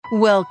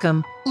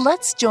Welcome.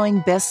 Let's join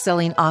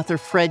best-selling author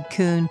Fred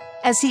Kuhn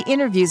as he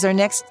interviews our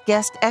next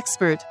guest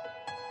expert.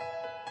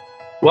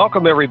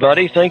 Welcome,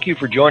 everybody. Thank you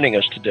for joining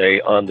us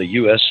today on the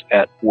U.S.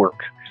 at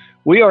Work.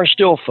 We are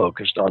still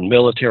focused on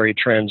military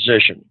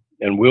transition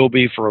and will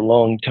be for a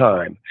long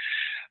time.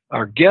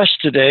 Our guest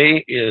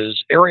today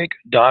is Eric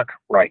Doc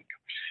Wright,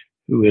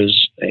 who has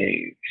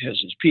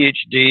his PhD.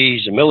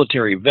 He's a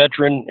military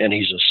veteran, and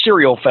he's a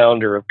serial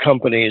founder of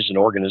companies and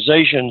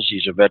organizations.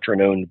 He's a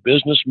veteran-owned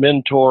business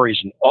mentor. He's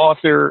an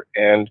author,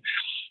 and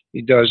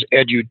he does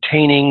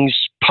edutainings,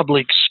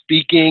 public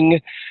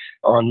speaking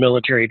on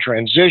military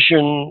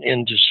transition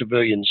into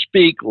civilian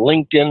speak,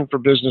 LinkedIn for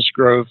business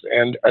growth,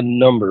 and a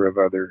number of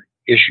other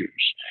issues.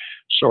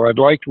 So I'd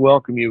like to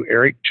welcome you,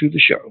 Eric, to the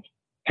show.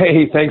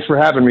 Hey, thanks for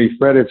having me,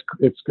 Fred.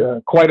 It's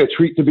quite a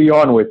treat to be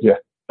on with you.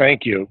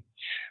 Thank you.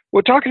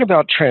 We're talking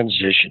about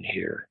transition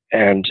here,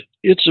 and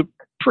it's a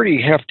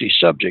pretty hefty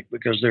subject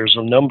because there's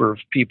a number of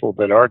people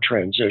that are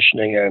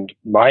transitioning, and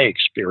my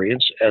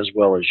experience, as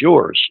well as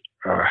yours,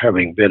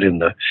 having been in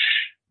the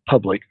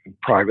public,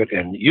 private,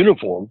 and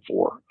uniform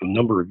for a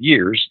number of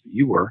years,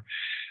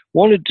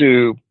 wanted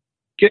to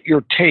get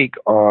your take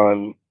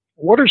on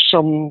what are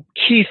some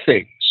key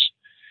things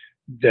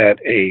that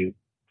a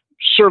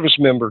service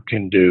member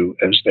can do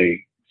as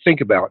they think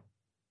about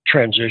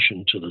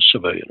transition to the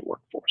civilian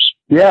workforce.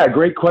 Yeah,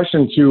 great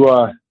question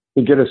to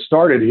get us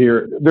started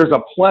here. There's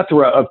a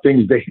plethora of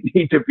things they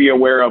need to be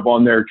aware of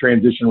on their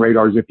transition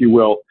radars, if you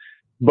will.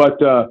 But,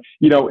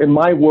 in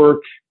my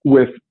work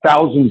with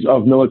thousands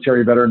of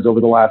military veterans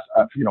over the last,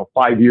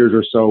 5 years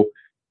or so,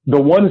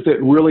 the ones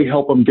that really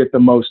help them get the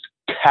most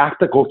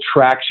tactical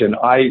traction,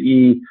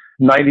 i.e.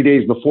 90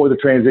 days before the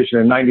transition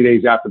and 90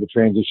 days after the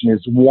transition,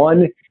 is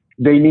one,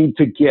 they need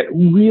to get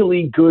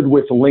really good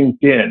with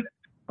LinkedIn.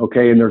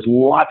 Okay, and there's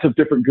lots of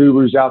different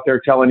gurus out there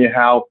telling you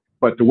how,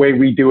 but the way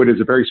we do it is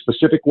a very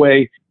specific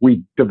way.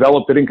 We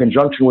developed it in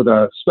conjunction with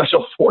a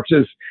special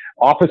forces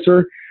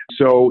officer.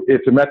 So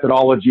it's a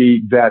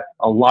methodology that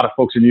a lot of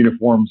folks in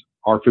uniforms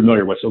are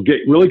familiar with. So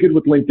get really good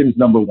with LinkedIn is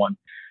number one.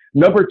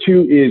 Number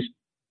two is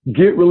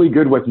get really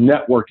good with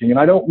networking. And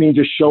I don't mean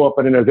just show up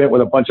at an event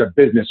with a bunch of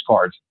business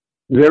cards.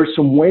 There's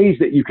some ways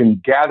that you can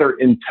gather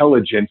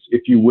intelligence,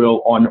 if you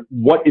will, on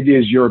what it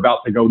is you're about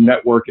to go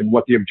network and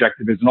what the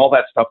objective is and all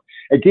that stuff.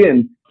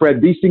 Again,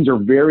 Fred, these things are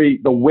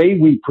the way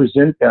we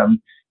present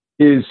them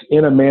is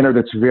in a manner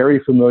that's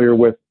very familiar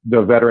with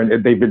the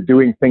veteran. They've been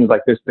doing things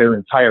like this their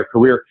entire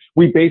career.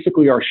 We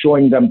basically are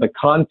showing them the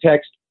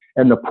context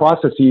and the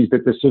processes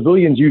that the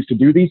civilians use to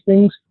do these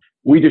things.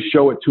 We just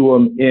show it to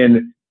them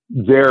in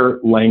their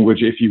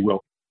language, if you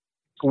will.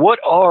 What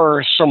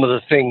are some of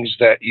the things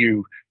that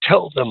you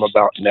tell them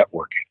about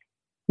networking?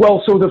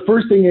 Well, so the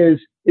first thing is,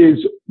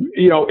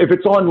 if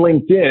it's on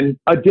LinkedIn,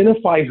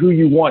 identify who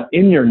you want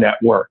in your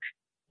network.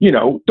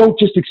 Don't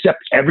just accept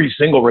every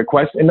single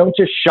request and don't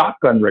just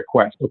shotgun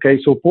request. Okay.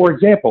 So for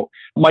example,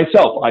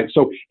 myself,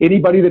 so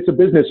anybody that's a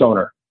business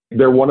owner,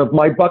 they're one of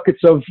my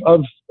buckets of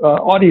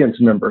audience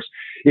members.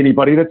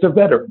 Anybody that's a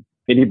veteran,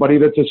 anybody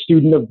that's a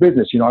student of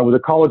business. I was a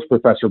college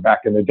professor back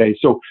in the day.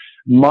 So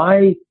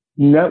my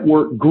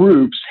network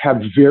groups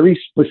have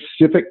very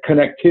specific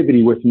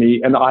connectivity with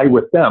me and I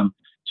with them,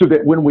 so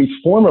that when we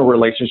form a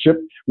relationship,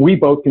 we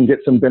both can get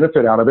some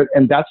benefit out of it.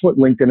 And that's what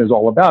LinkedIn is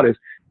all about, is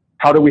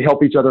how do we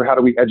help each other? How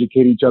do we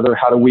educate each other?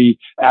 How do we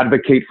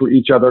advocate for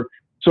each other?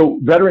 So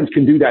veterans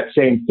can do that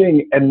same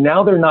thing. And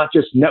now they're not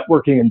just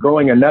networking and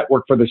growing a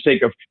network for the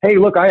sake of, hey,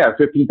 look, I have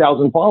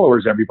 15,000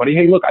 followers, everybody.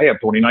 Hey, look, I have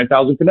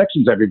 29,000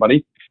 connections,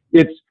 everybody.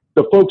 It's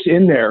the folks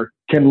in there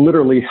can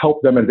literally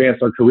help them advance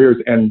their careers,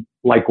 and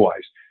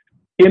likewise.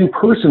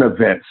 In-person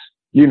events,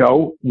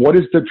 what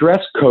is the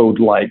dress code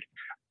like?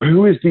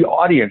 Who is the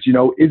audience?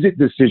 Is it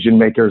decision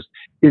makers?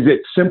 Is it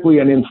simply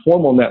an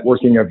informal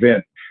networking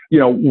event?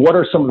 What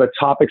are some of the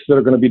topics that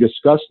are going to be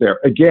discussed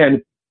there?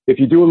 Again, if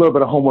you do a little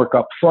bit of homework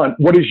up front,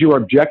 what is your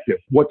objective?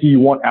 What do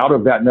you want out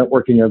of that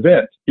networking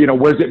event?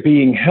 Where's it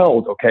being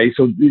held? Okay,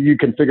 so you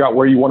can figure out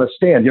where you want to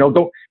stand.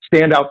 Don't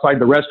stand outside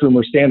the restroom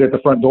or stand at the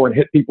front door and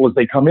hit people as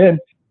they come in.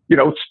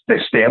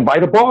 Stand by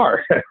the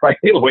bar, right?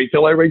 Wait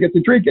till everybody gets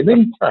a drink and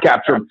then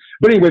capture them.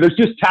 But anyway, there's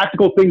just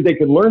tactical things they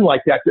can learn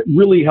like that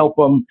really help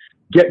them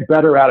get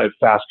better at it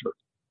faster.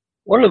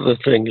 One of the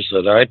things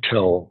that I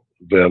tell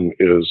them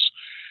is,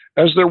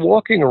 as they're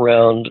walking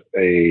around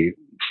a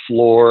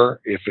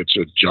floor, if it's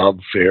a job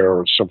fair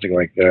or something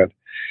like that,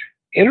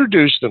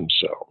 introduce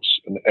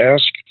themselves and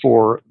ask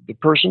for the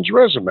person's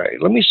resume.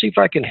 Let me see if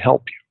I can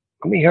help you.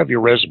 Let me have your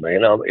resume,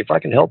 and if I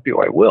can help you,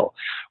 I will.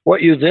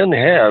 What you then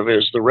have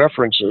is the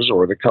references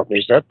or the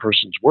companies that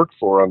person's worked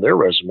for on their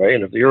resume,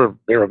 and if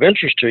they're of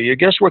interest to you,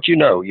 guess what you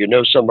know? You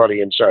know somebody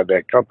inside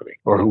that company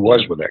or who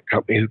was with that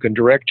company who can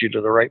direct you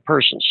to the right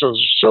person. So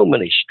there's so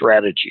many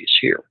strategies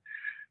here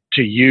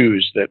to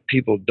use that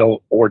people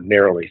don't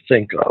ordinarily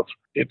think of.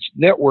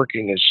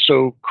 Networking is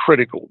so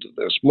critical to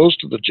this.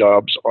 Most of the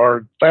jobs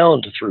are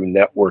found through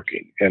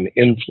networking and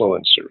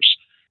influencers.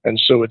 And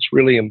so it's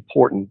really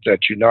important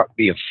that you not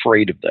be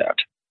afraid of that.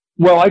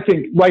 Well, I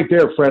think right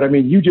there, Fred, I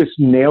mean, you just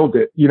nailed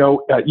it.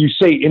 You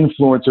say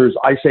influencers,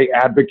 I say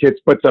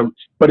advocates, but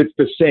it's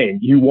the same.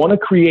 You want to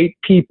create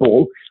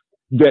people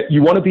that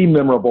you want to be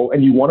memorable,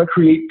 and you want to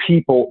create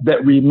people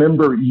that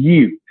remember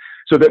you,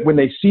 so that when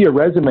they see a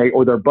resume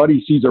or their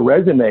buddy sees a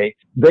resume,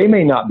 they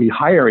may not be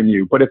hiring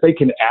you, but if they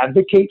can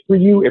advocate for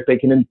you, if they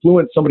can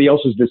influence somebody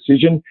else's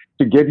decision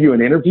to give you an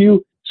interview.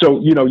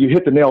 So, you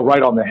hit the nail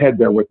right on the head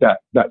there with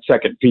that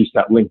second piece,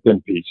 that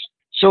LinkedIn piece.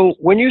 So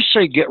when you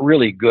say get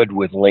really good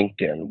with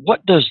LinkedIn,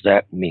 what does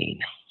that mean?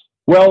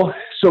 Well,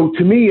 so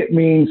to me, it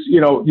means,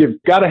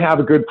 you've got to have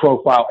a good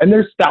profile. And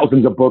there's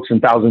thousands of books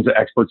and thousands of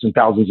experts and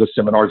thousands of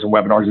seminars and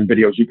webinars and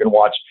videos you can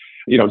watch.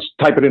 Just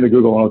type it into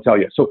Google and it'll tell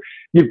you. So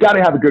you've got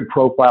to have a good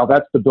profile.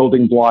 That's the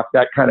building block.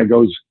 That kind of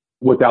goes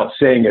without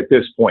saying at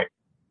this point.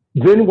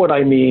 Then what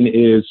I mean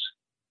is,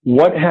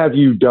 what have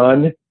you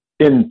done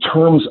in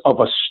terms of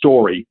a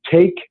story?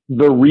 Take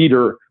the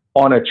reader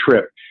on a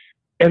trip.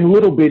 And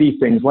little bitty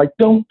things like,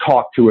 don't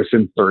talk to us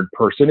in third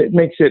person. It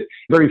makes it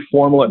very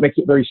formal. It makes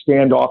it very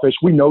standoffish.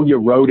 We know you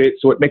wrote it,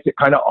 so it makes it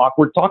kind of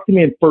awkward. Talk to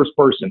me in first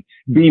person.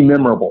 Be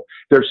memorable.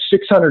 There's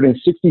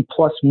 660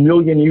 plus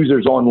million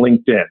users on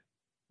LinkedIn.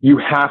 You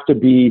have to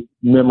be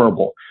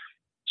memorable.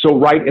 So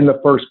write in the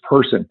first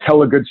person.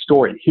 Tell a good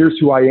story. Here's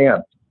who I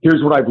am.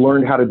 Here's what I've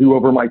learned how to do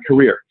over my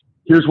career.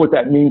 Here's what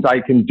that means I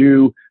can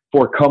do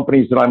for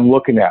companies that I'm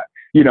looking at.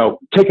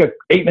 Take a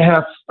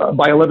 8.5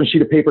 by 11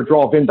 sheet of paper,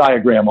 draw a Venn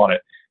diagram on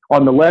it.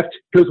 On the left,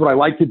 here's what I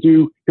like to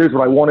do. Here's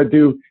what I want to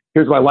do.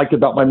 Here's what I liked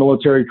about my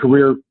military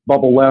career,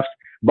 bubble left,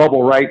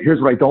 bubble right. Here's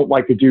what I don't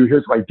like to do.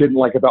 Here's what I didn't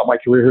like about my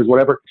career. Here's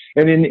whatever.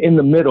 And in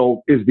the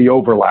middle is the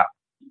overlap.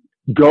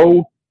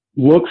 Go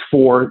look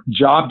for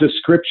job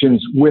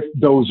descriptions with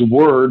those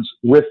words,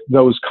 with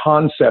those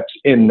concepts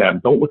in them.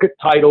 Don't look at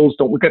titles.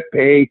 Don't look at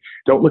pay.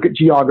 Don't look at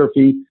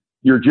geography.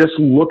 You're just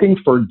looking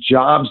for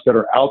jobs that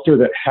are out there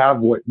that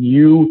have what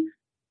you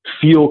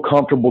feel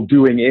comfortable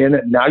doing in.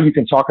 Now you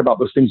can talk about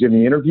those things in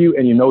the interview,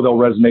 and they'll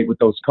resonate with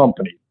those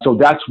companies. So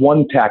that's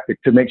one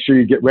tactic to make sure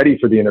you get ready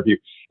for the interview.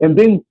 And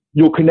then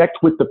you'll connect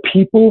with the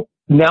people.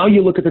 Now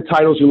you look at the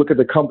titles, you look at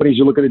the companies,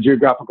 you look at the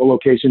geographical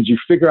locations, you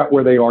figure out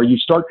where they are. You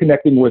start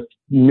connecting with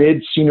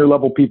mid-senior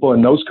level people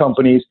in those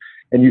companies,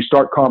 and you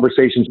start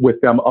conversations with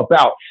them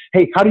about,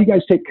 hey, how do you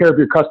guys take care of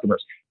your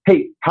customers?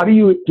 Hey, how do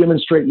you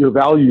demonstrate your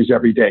values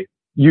every day?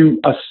 You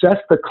assess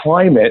the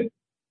climate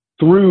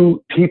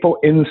through people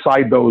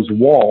inside those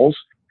walls.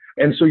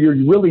 And so you're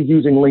really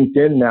using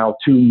LinkedIn now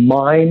to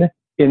mine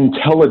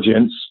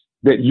intelligence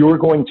that you're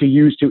going to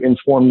use to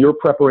inform your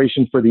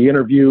preparation for the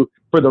interview,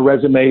 for the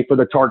resume, for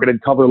the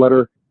targeted cover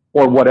letter,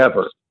 or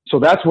whatever. So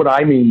that's what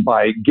I mean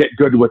by get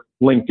good with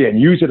LinkedIn.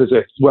 Use it as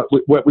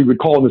what we would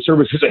call in the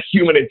service as a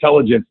human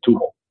intelligence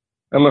tool.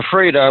 I'm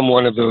afraid I'm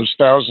one of those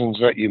thousands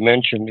that you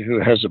mentioned who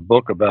has a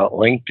book about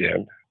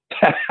LinkedIn.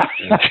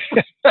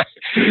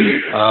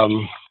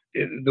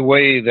 The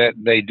way that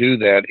they do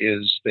that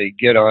is they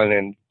get on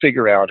and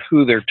figure out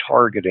who they're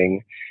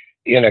targeting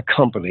in a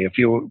company. If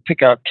you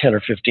pick out 10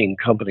 or 15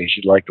 companies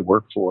you'd like to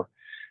work for,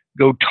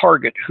 go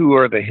target who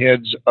are the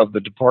heads of the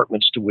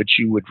departments to which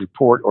you would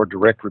report or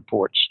direct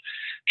reports.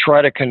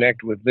 Try to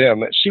connect with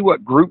them, see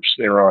what groups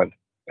they're on,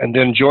 and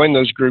then join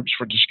those groups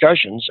for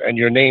discussions, and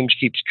your name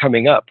keeps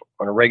coming up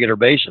on a regular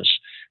basis.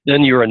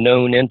 Then you're a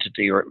known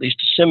entity, or at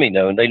least a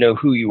semi-known. They know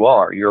who you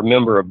are. You're a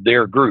member of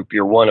their group.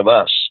 You're one of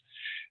us.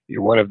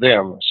 You're one of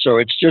them. So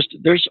it's just,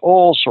 there's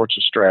all sorts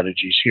of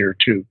strategies here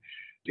too.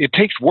 It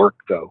takes work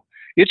though.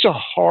 It's a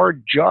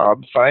hard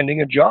job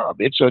finding a job.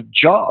 It's a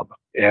job,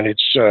 and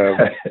it's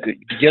to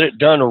get it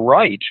done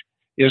right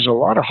is a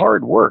lot of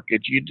hard work.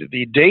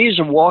 The days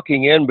of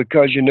walking in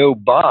because you know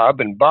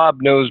Bob and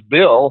Bob knows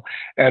Bill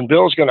and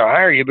Bill's going to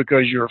hire you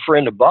because you're a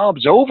friend of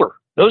Bob's over.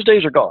 Those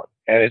days are gone.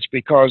 And it's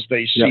because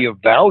they see a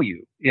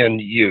value in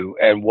you.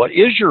 And what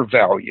is your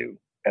value?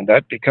 And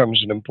that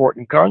becomes an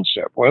important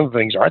concept. One of the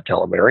things I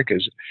tell America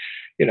is,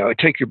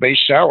 take your base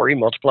salary,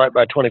 multiply it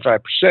by 25%,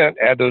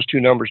 add those two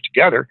numbers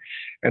together,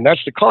 and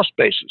that's the cost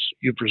basis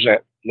you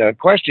present. Now, the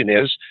question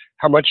is,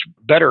 how much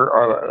better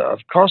of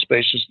cost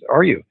basis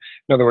are you?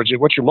 In other words,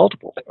 what's your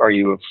multiple? Are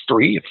you a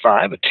 3, a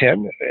 5, a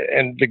 10?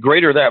 And the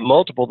greater that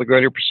multiple, the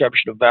greater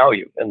perception of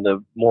value, and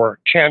the more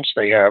chance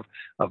they have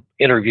of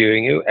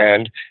interviewing you,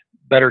 and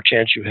better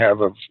chance you have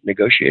of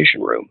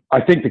negotiation room.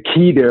 I think the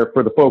key there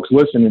for the folks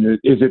listening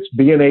is it's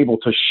being able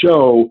to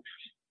show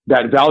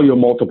that value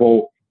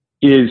multiple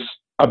is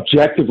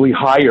objectively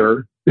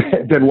higher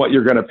than what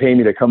you're going to pay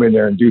me to come in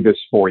there and do this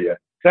for you.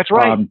 That's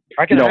right.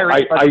 I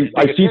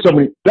see so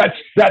many.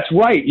 That's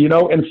right.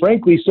 And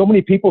frankly, so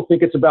many people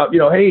think it's about,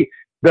 hey,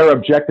 they're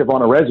objective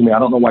on a resume. I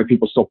don't know why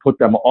people still put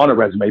them on a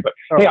resume, but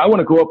hey, I want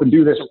to grow up and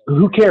do this.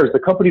 Who cares? The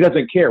company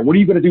doesn't care. What are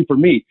you going to do for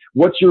me?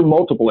 What's your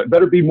multiple? It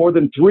better be more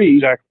than 3.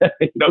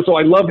 Exactly. So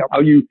I love how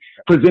you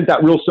present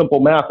that real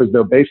simple math as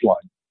their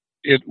baseline.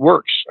 It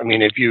works. I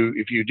mean, if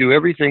you do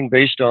everything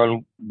based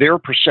on their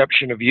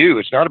perception of you,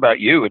 it's not about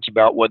you. It's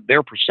about what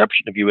their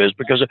perception of you is.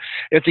 Because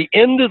at the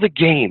end of the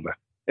game,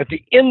 at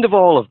the end of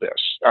all of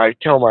this, I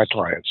tell my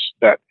clients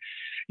that,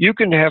 you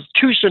can have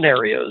two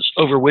scenarios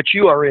over which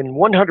you are in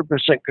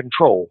 100%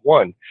 control.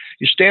 One,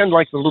 you stand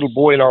like the little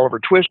boy in Oliver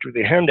Twist with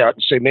your hand out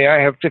and say, may I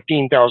have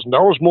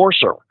 $15,000 more,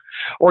 sir?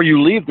 Or you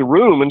leave the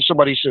room and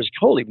somebody says,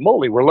 holy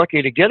moly, we're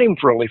lucky to get him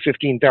for only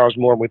 $15,000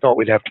 more than we thought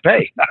we'd have to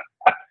pay.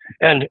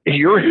 And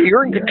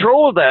you're in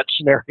control of that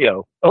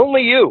scenario.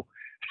 Only you.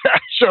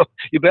 So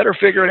you better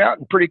figure it out,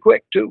 and pretty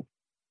quick, too.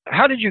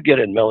 How did you get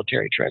in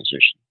military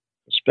transition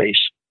space?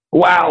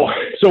 Wow.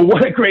 So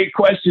what a great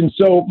question.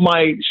 So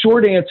my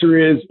short answer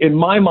is, in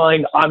my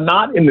mind, I'm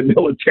not in the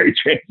military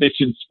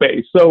transition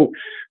space. So,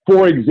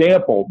 for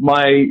example,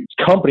 my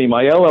company,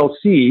 my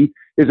LLC,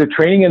 is a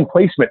training and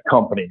placement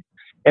company.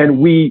 And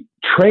we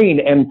train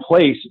and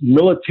place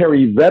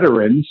military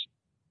veterans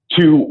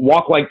to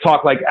walk like,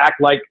 talk like,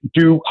 act like,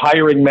 do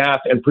hiring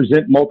math, and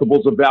present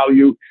multiples of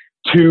value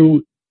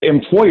to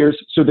employers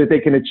so that they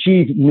can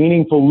achieve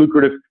meaningful,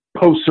 lucrative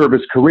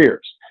post-service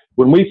careers.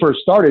 When we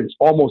first started,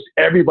 almost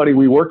everybody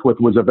we worked with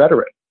was a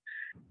veteran.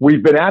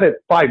 We've been at it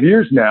 5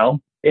 years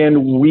now,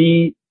 and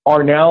we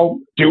are now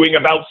doing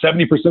about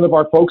 70% of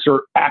our folks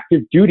are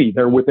active duty.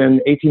 They're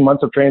within 18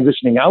 months of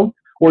transitioning out,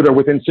 or they're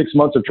within 6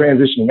 months of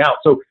transitioning out.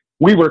 So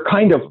we were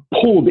kind of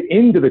pulled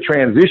into the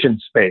transition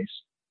space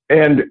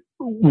and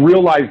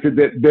realized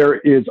that there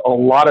is a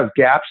lot of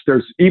gaps.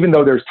 Even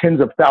though there's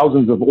tens of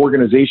thousands of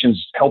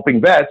organizations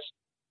helping vets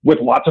with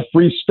lots of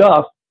free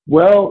stuff,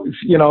 well,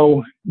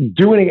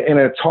 doing it in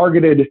a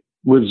targeted,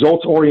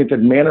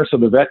 results-oriented manner so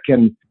the vet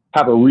can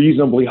have a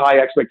reasonably high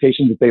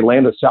expectation that they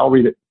land a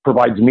salary that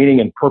provides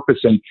meaning and purpose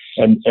and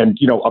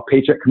a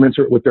paycheck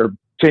commensurate with their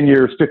 10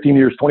 years, 15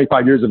 years,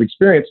 25 years of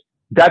experience,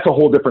 that's a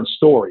whole different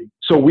story.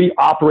 So we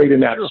operate in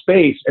that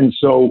space. And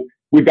so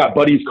we've got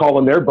buddies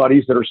calling their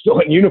buddies that are still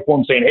in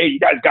uniform saying, hey, you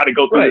guys got to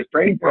go through this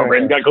training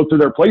program, you got to go through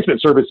their placement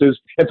services.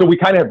 And so we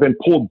kind of have been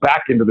pulled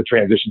back into the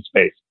transition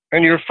space.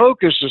 And your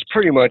focus is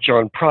pretty much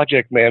on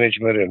project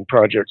management and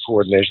project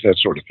coordination, that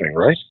sort of thing,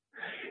 right?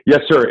 Yes,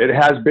 sir. It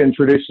has been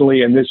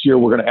traditionally, and this year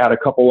we're going to add a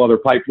couple other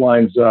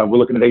pipelines. We're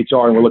looking at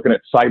HR and we're looking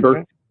at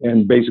cyber,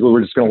 and basically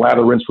we're just going to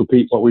lather, rinse,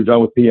 repeat what we've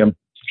done with PM.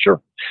 Sure.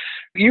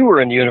 You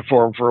were in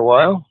uniform for a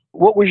while.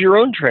 What was your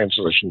own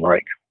transition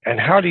like? And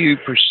how do you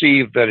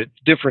perceive that it's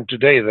different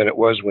today than it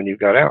was when you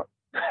got out?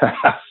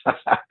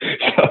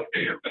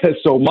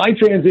 So my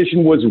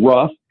transition was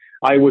rough.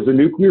 I was a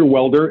nuclear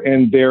welder,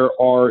 and there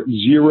are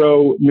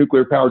 0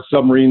 nuclear-powered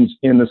submarines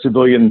in the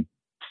civilian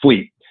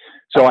fleet.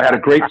 So I had a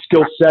great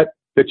skill set.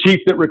 The chief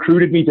that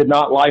recruited me did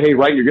not lie. Hey,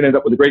 right, you're going to end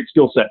up with a great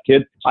skill set,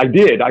 kid. I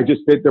did. I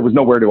just did. There was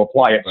nowhere to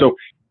apply it. So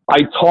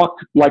I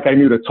talked like I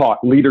knew to talk.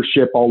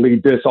 Leadership, I'll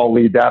lead this, I'll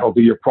lead that, I'll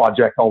do your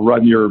project, I'll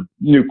run your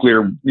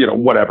nuclear,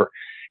 whatever.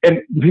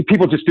 And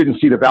people just didn't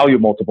see the value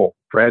multiple,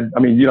 Fred. I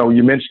mean,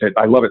 you mentioned it.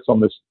 I love it. So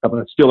I'm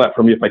going to steal that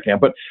from you if I can.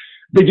 But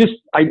I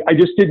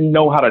just didn't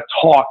know how to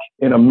talk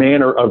in a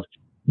manner of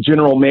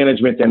general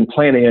management and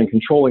planning and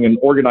controlling and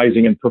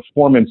organizing and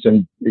performance.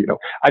 And,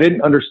 I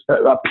didn't understand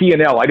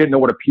P&L. I didn't know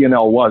what a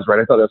P&L was, right?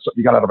 I thought that's something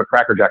you got out of a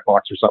Cracker Jack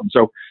box or something.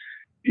 So,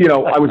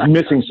 I was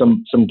missing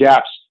some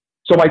gaps.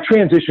 So my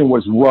transition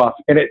was rough,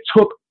 and it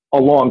took a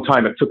long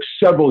time. It took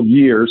several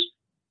years.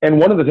 And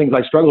one of the things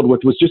I struggled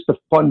with was just the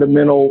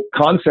fundamental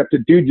concept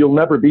that, dude, you'll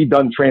never be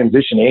done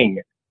transitioning,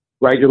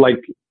 right? You're like,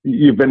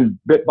 you've been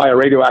bit by a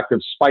radioactive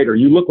spider.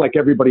 You look like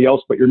everybody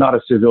else, but you're not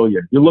a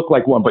civilian. You look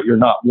like one, but you're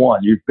not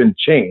one. You've been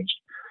changed.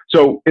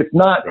 So it's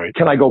not,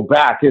 can I go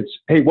back? It's,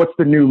 hey, what's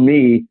the new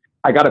me?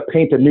 I got to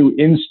paint a new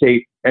end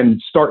state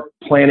and start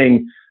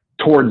planning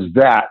towards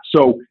that.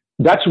 So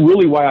that's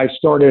really why I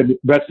started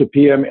Vets to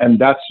PM. And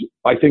that's,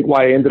 I think,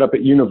 why I ended up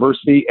at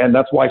university. And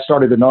that's why I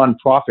started a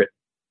nonprofit.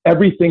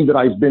 Everything that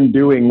I've been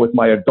doing with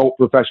my adult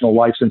professional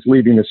life since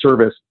leaving the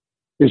service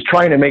is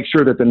trying to make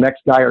sure that the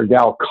next guy or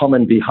gal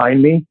coming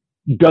behind me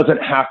doesn't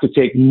have to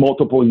take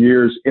multiple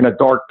years in a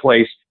dark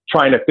place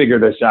trying to figure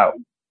this out.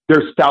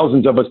 There's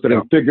thousands of us that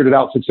have figured it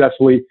out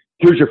successfully.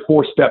 Here's your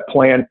 4-step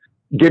plan.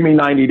 Give me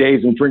 90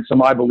 days and drink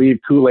some I Believe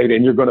Kool-Aid,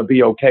 and you're going to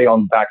be okay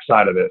on the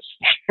backside of this.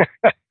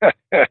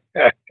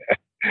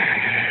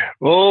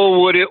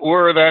 Oh, would it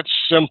were that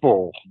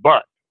simple.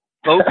 But,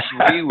 folks,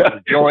 we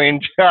were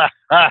joined.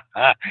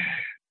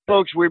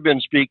 Folks, we've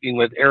been speaking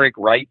with Eric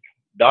Wright.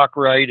 Doc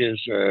Wright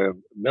is a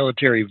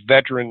military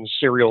veteran,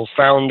 serial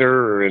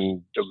founder,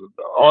 and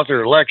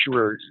author,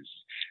 lecturer,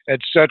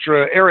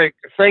 etc. Eric,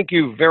 thank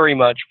you very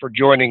much for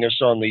joining us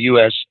on the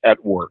U.S.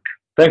 at Work.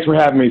 Thanks for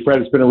having me,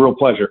 Fred. It's been a real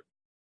pleasure.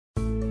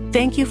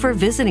 Thank you for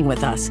visiting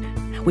with us.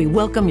 We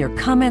welcome your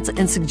comments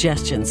and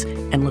suggestions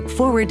and look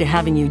forward to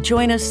having you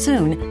join us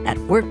soon at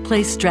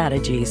Workplace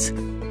Strategies.